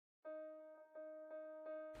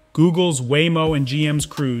Google's Waymo and GM's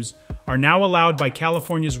Cruise are now allowed by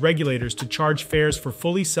California's regulators to charge fares for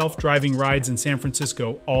fully self-driving rides in San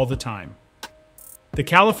Francisco all the time. The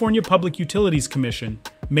California Public Utilities Commission,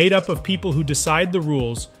 made up of people who decide the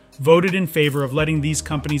rules, voted in favor of letting these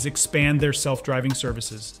companies expand their self-driving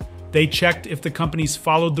services. They checked if the companies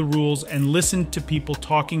followed the rules and listened to people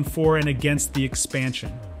talking for and against the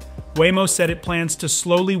expansion. Waymo said it plans to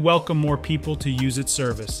slowly welcome more people to use its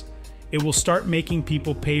service. It will start making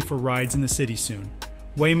people pay for rides in the city soon.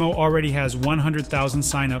 Waymo already has 100,000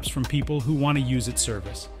 signups from people who want to use its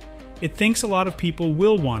service. It thinks a lot of people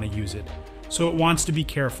will want to use it, so it wants to be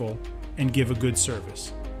careful and give a good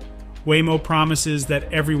service. Waymo promises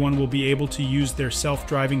that everyone will be able to use their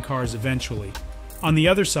self-driving cars eventually. On the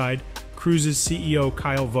other side, Cruise's CEO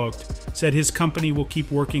Kyle Vogt said his company will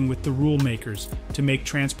keep working with the rule makers to make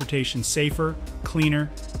transportation safer,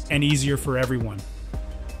 cleaner, and easier for everyone.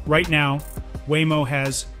 Right now, Waymo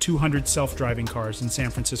has 200 self-driving cars in San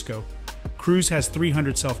Francisco. Cruise has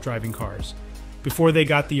 300 self-driving cars. Before they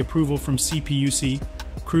got the approval from CPUC,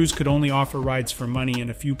 Cruise could only offer rides for money in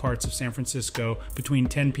a few parts of San Francisco between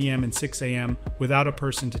 10 p.m. and 6 a.m. without a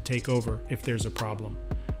person to take over if there's a problem.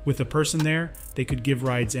 With a person there, they could give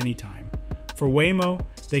rides anytime. For Waymo,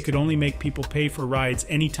 they could only make people pay for rides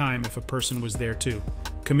anytime if a person was there too.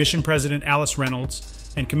 Commission President Alice Reynolds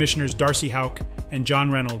and Commissioners Darcy Houck and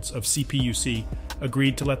John Reynolds of CPUC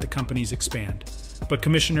agreed to let the companies expand. But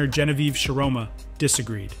Commissioner Genevieve Sharoma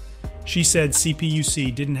disagreed. She said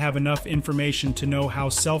CPUC didn't have enough information to know how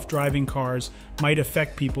self-driving cars might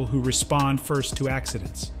affect people who respond first to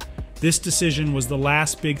accidents. This decision was the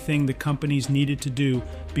last big thing the companies needed to do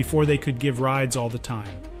before they could give rides all the time.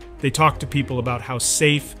 They talked to people about how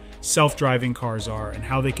safe self-driving cars are and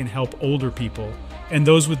how they can help older people and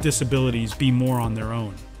those with disabilities be more on their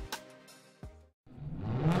own.